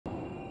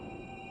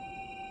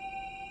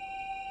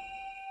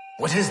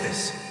What is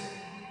this?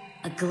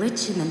 A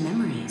glitch in the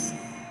memories.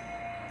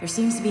 There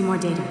seems to be more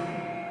data.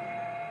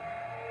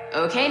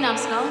 Okay,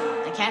 Numbskull.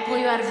 I can't pull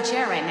you out of the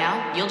chair right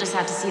now. You'll just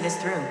have to see this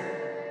through.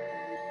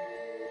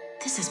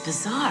 This is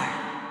bizarre.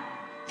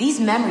 These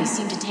memories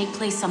seem to take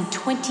place some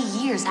 20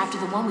 years after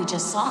the one we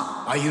just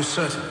saw. Are you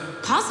certain?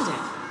 Positive.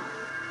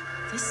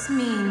 This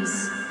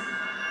means...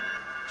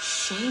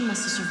 Shay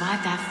must have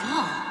survived that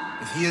fall.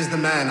 If he is the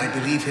man I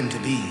believe him to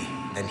be,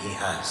 then he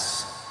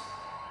has.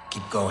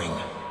 Keep going.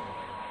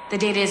 The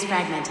data is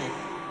fragmented.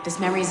 This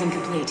memory is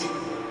incomplete.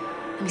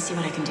 Let me see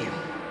what I can do.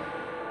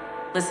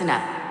 Listen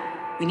up.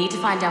 We need to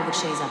find out what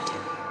Shay's up to.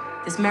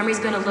 This memory's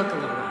gonna look a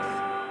little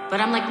rough, but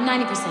I'm like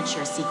 90%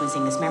 sure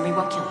sequencing this memory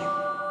won't kill you.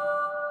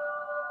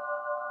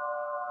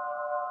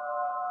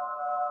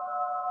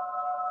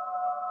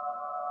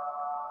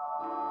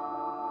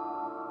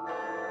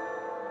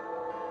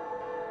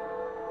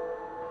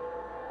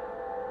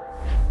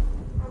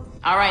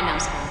 All right,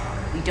 Numbskull.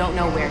 We don't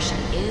know where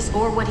Shay is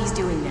or what he's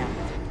doing now,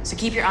 so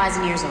keep your eyes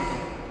and ears open.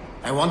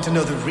 I want to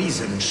know the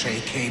reason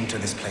Shay came to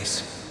this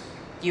place.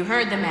 You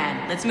heard the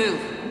man. Let's move.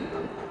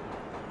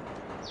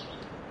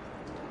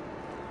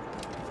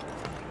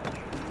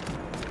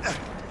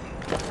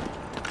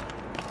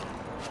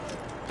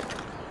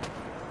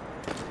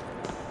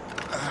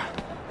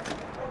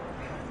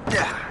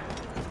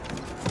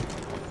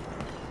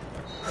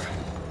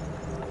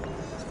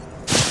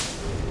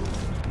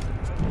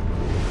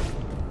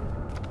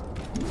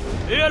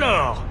 Et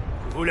alors?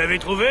 Vous l'avez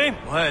trouvé?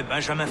 Ouais,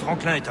 Benjamin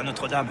Franklin est à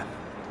Notre-Dame.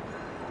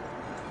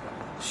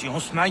 Si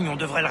on se magne, on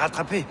devrait le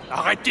rattraper.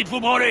 Arrêtez de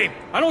vous branler!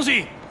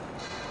 Allons-y!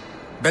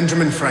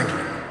 Benjamin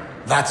Franklin.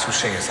 That's who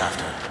Shay is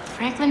after.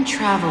 Franklin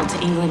traveled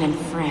to England and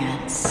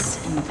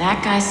France, and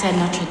that guy said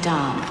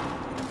Notre-Dame.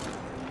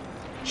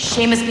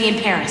 Shay must be in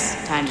Paris.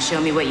 Time to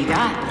show me what you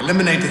got.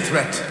 Eliminate the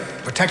threat.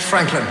 Protect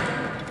Franklin.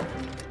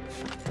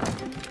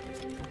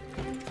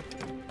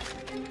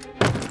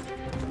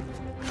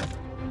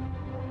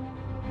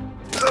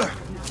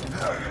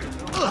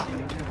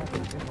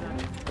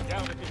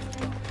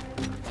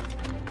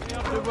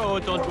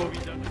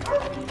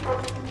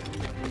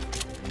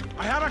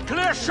 I had a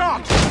clear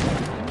shot!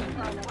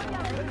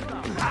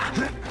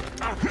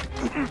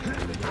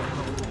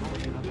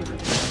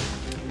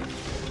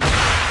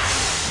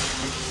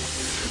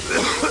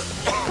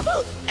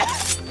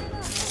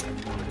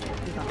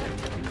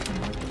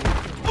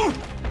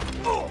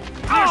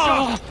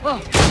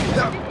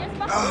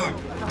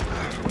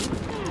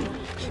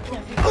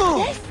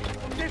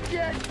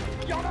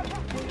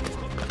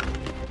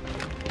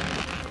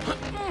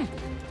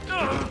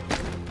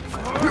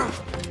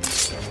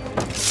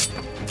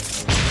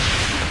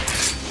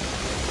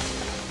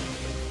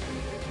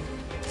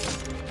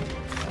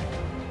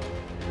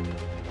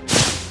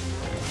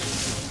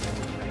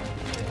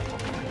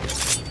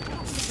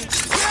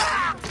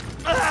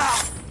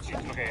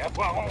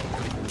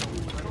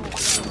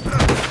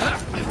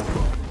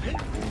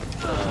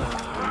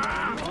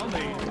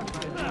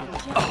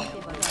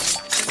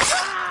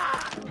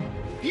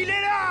 Il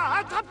est là!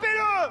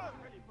 Attrapez-le!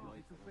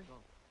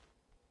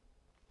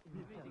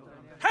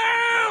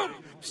 Help!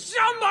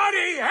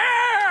 Somebody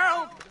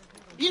help!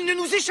 Il ne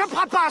nous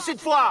échappera pas cette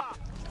fois!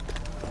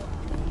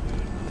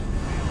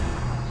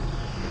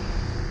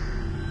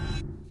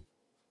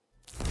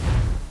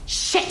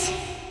 Shit!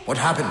 What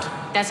happened?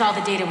 That's all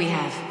the data we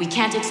have. We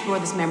can't explore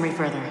this memory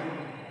further.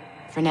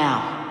 For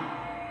now.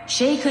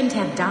 Shay couldn't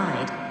have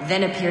died,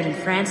 then appeared in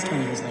France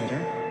 20 years later.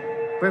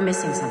 We're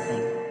missing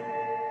something.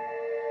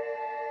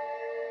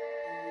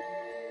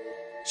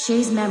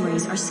 Shay's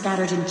memories are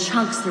scattered in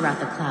chunks throughout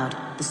the cloud.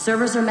 The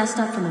servers are messed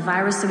up from the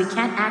virus, so we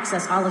can't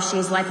access all of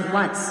Shay's life at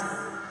once.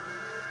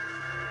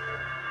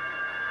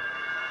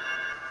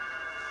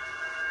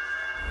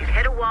 You've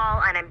hit a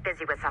wall, and I'm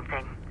busy with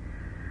something.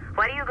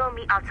 Why don't you go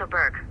meet Otto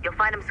Berg? You'll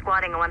find him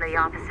squatting in one of the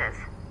offices.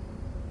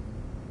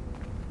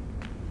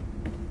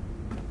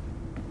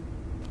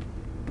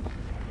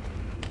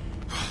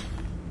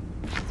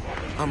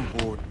 I'm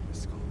bored.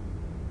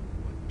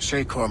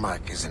 Shay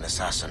Cormac is an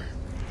assassin.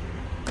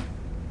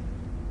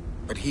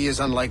 But he is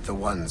unlike the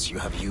ones you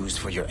have used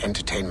for your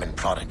entertainment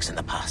products in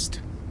the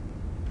past.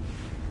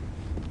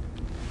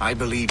 I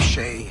believe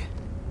Shay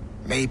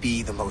may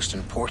be the most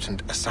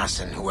important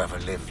assassin who ever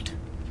lived.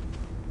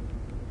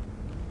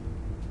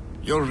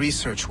 Your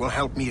research will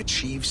help me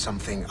achieve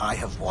something I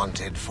have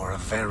wanted for a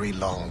very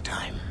long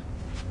time.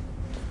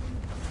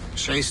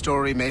 Shay's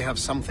story may have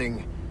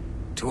something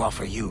to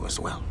offer you as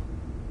well.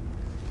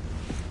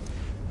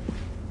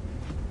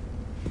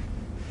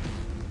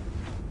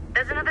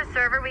 There's another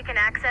server we can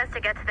access to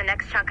get to the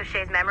next chunk of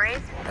Shay's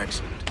memories.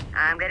 Excellent.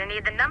 I'm gonna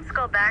need the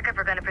Numbskull back if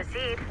we're gonna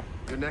proceed.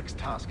 Your next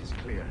task is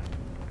clear.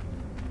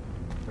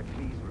 But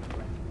please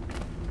reflect.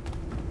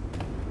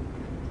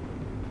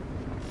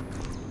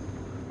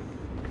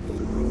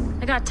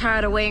 I got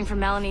tired of waiting for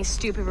Melanie's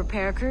stupid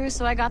repair crew,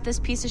 so I got this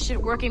piece of shit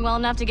working well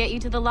enough to get you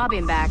to the lobby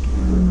and back.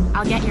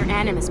 I'll get your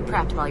Animus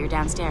prepped while you're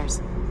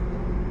downstairs.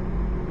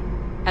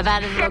 I've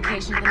added a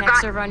location for the next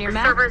server on your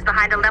map. The server's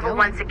behind a level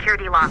 1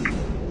 security lock.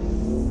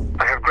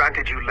 I have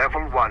granted you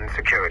level 1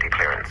 security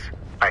clearance.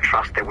 I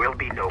trust there will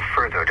be no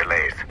further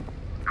delays.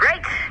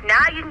 Great!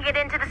 Now you can get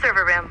into the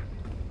server room.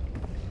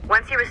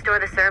 Once you restore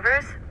the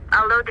servers,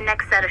 I'll load the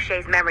next set of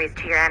Shay's memories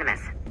to your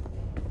Animus.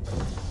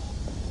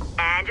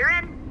 And you're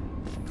in.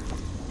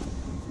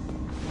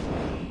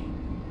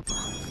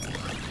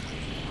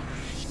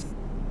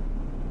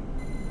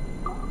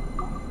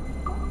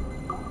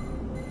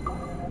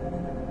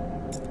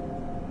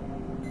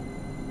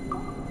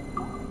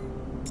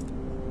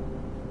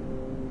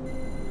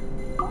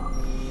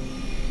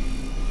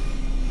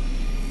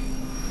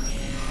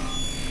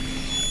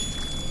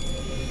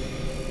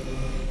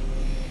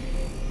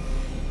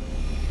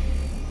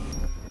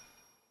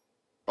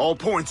 All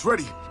points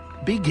ready.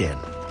 Begin.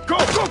 Go,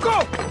 go, go!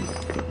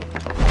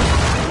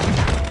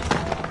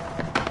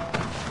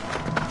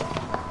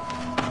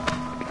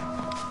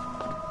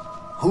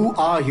 Who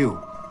are you?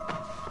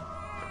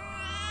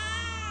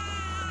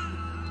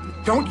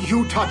 Don't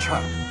you touch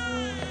her!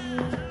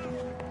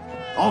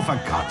 Oh,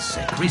 for God's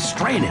sake,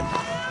 restrain him.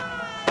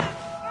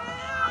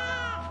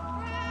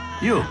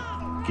 You,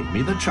 give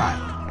me the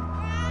child.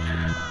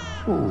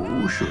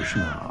 Oh, shush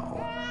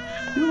now.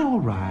 You're all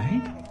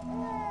right.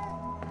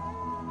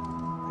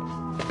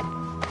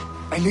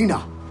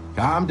 Elena!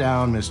 Calm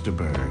down, Mr.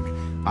 Berg.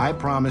 I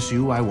promise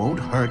you I won't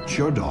hurt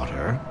your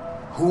daughter.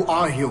 Who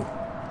are you?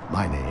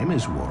 My name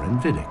is Warren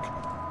Vidic.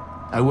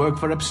 I work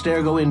for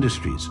Abstergo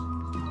Industries.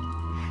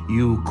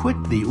 You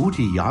quit the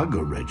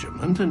Uti-Yaga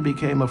regiment and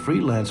became a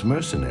freelance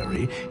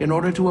mercenary in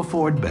order to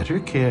afford better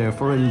care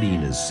for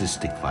Elena's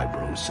cystic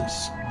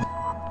fibrosis.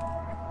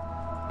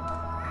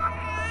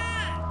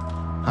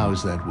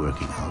 How's that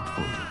working out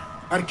for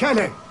you?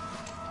 Arkele!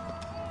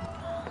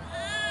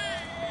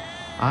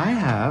 I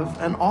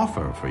have an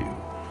offer for you.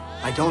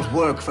 I don't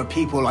work for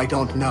people I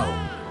don't know.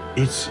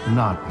 It's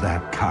not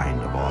that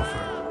kind of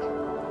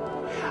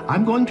offer.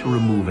 I'm going to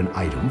remove an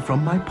item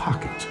from my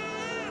pocket.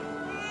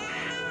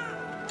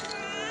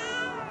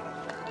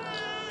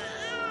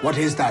 What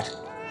is that?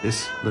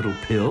 This little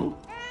pill?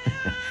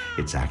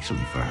 It's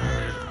actually for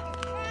her.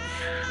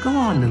 Go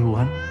on, little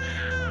one.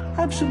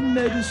 Have some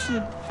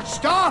medicine.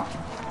 Stop!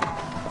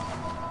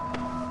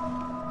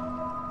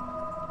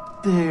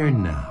 There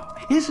now.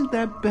 Isn't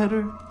that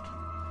better?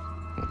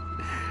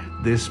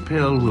 This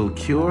pill will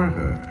cure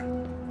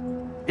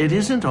her. It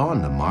isn't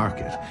on the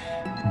market,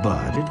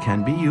 but it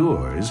can be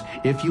yours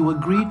if you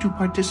agree to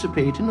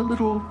participate in a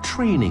little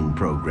training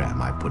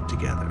program I put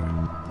together.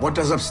 What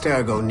does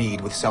Abstergo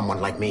need with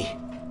someone like me?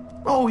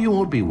 Oh, you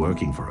won't be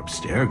working for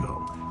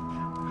Abstergo.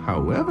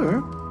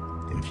 However,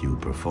 if you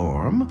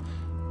perform,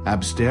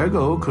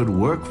 Abstergo could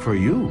work for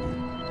you.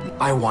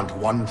 I want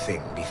one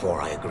thing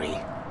before I agree.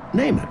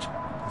 Name it.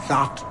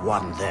 That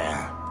one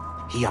there.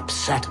 He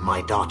upset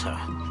my daughter.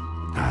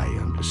 I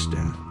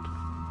understand.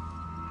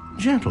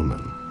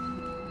 Gentlemen,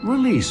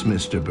 release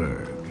Mr.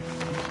 Berg.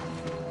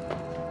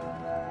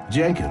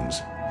 Jenkins,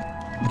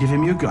 give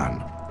him your gun.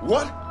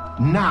 What?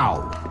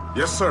 Now!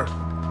 Yes, sir.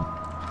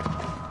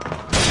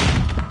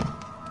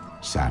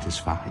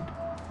 Satisfied?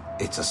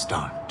 It's a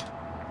start.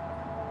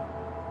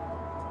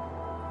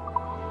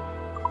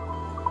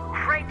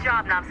 Great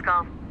job,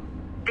 Numbskull.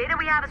 Data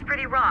we have is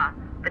pretty raw,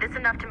 but it's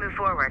enough to move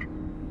forward.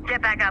 Get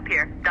back up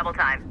here. Double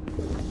time.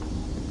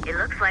 It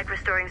looks like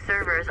restoring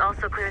servers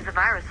also clears the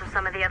virus from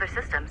some of the other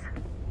systems.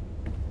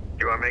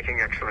 You are making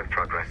excellent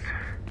progress.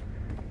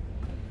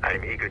 I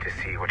am eager to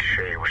see what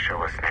Shay will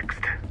show us next.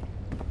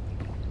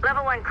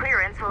 Level 1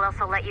 clearance will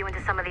also let you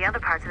into some of the other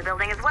parts of the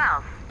building as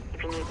well,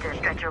 if you need to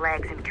stretch your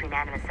legs in between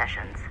Animus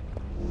sessions.